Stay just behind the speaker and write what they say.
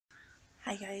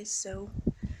Hi guys, so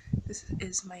this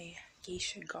is my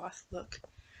Geisha Goth look.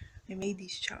 I made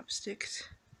these chopsticks,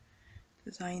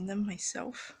 designed them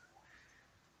myself.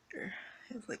 They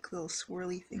have like little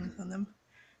swirly things on them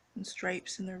and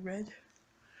stripes, and they're red.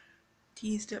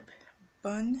 Teased up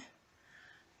bun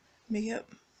makeup.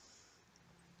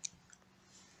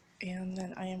 And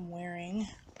then I am wearing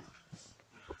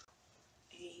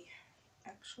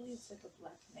actually it's like a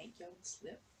black nightgown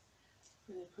slip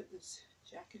where they put this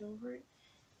jacket over it.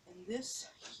 And this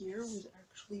here was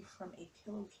actually from a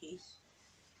pillowcase,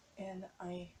 and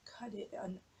I cut it,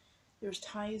 and there's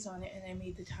ties on it, and I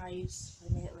made the ties,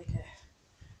 I made it like a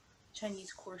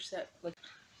Chinese corset.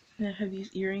 And I have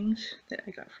these earrings that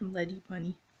I got from Lady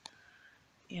Bunny,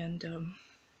 and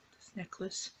this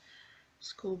necklace,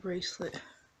 skull bracelet,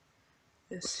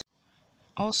 this.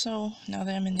 Also, now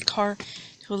that I'm in the car,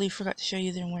 totally forgot to show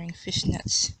you that I'm wearing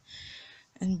fishnets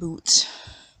and boots.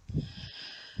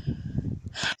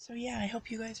 So yeah, I hope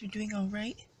you guys are doing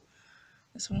alright.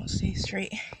 This one won't stay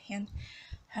straight, and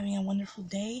having a wonderful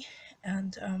day.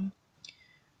 And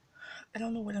I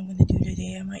don't know what I'm gonna do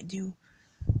today. I might do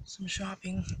some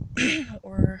shopping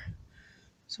or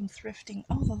some thrifting.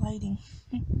 Oh, the lighting.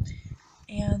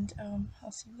 And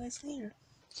I'll see you guys later.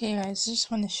 Okay guys, I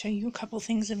just want to show you a couple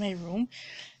things in my room.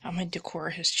 My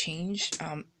decor has changed.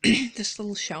 This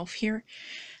little shelf here,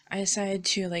 I decided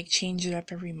to like change it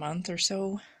up every month or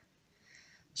so.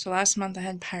 So last month I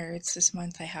had pirates. This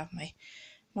month I have my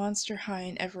Monster High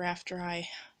and Ever After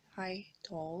High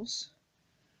dolls.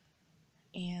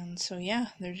 And so yeah,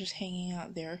 they're just hanging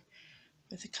out there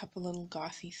with a couple little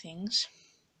gothy things.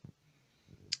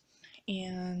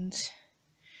 And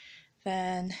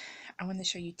then I want to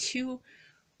show you two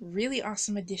really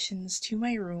awesome additions to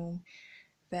my room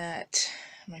that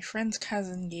my friend's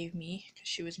cousin gave me because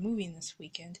she was moving this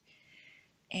weekend,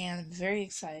 and I'm very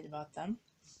excited about them.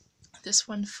 This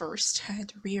one first, I had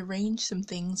to rearrange some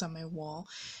things on my wall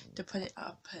to put it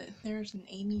up. There's an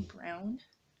Amy Brown.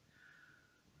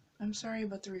 I'm sorry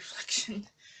about the reflection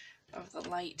of the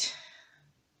light.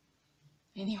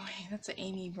 Anyway, that's an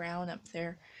Amy Brown up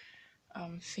there,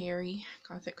 fairy,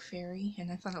 gothic fairy, and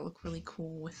I thought it looked really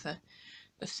cool with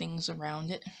the things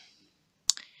around it.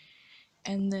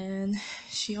 And then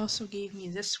she also gave me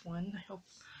this one. I hope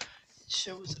it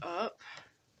shows up.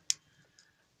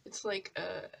 It's like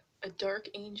a dark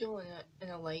angel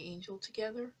and a light angel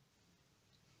together.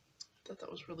 I thought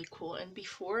that was really cool. And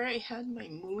before I had my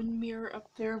moon mirror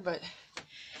up there, but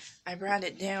I brought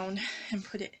it down and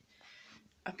put it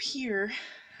up here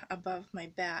above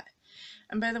my bat.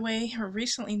 And by the way, I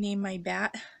recently named my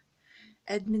bat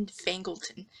Edmund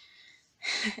Fangleton.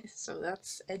 So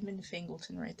that's Edmund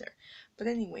Fangleton right there. But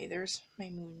anyway, there's my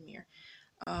moon mirror.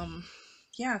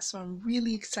 Yeah, so I'm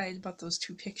really excited about those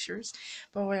two pictures.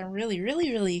 But what I'm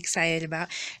really excited about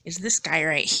is this guy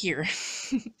right here.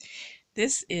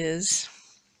 This is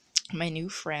my new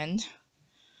friend.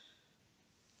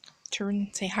 Turn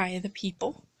and say hi to the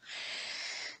people.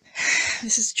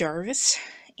 This is Jarvis,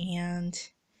 and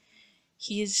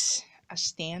he's a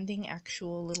standing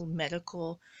actual little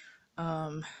medical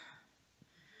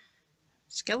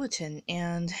skeleton,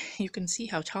 and you can see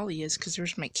how tall he is because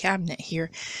there's my cabinet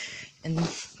here, and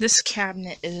this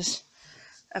cabinet is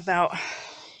about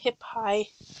hip high,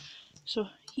 so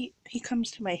he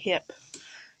comes to my hip.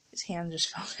 His hand just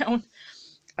fell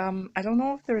down. I don't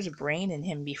know if there was a brain in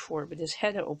him before, but his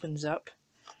head opens up,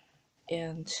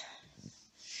 and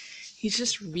he's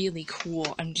just really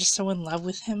cool. I'm just so in love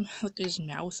with him. Look, his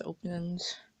mouth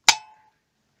opens,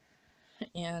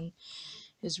 and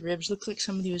his ribs look like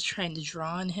somebody was trying to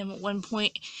draw on him at one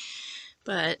point,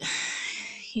 but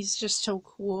he's just so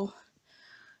cool.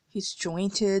 He's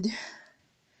jointed,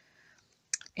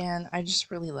 and I just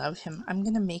really love him. I'm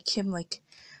gonna make him like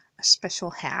a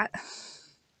special hat,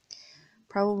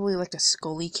 probably like a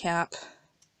scully cap,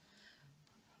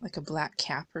 like a black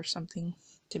cap or something,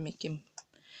 to make him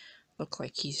look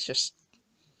like he's just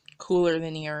cooler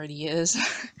than he already is.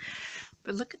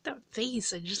 But look at that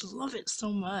face. I just love it so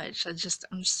much.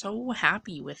 I'm so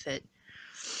happy with it.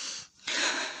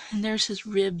 And there's his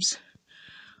ribs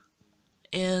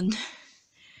and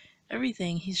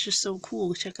everything. He's just so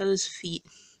cool. Check out his feet.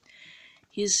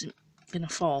 He's gonna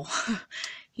fall.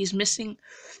 He's missing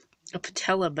a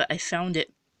patella, but I found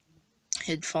it. It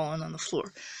had fallen on the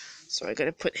floor. So I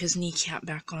gotta put his kneecap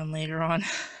back on later on.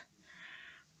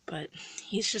 But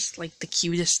he's just like the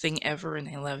cutest thing ever, and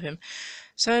I love him.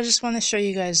 So I just want to show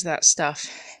you guys that stuff.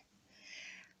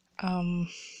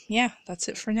 Yeah, that's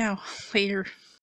it for now. Later.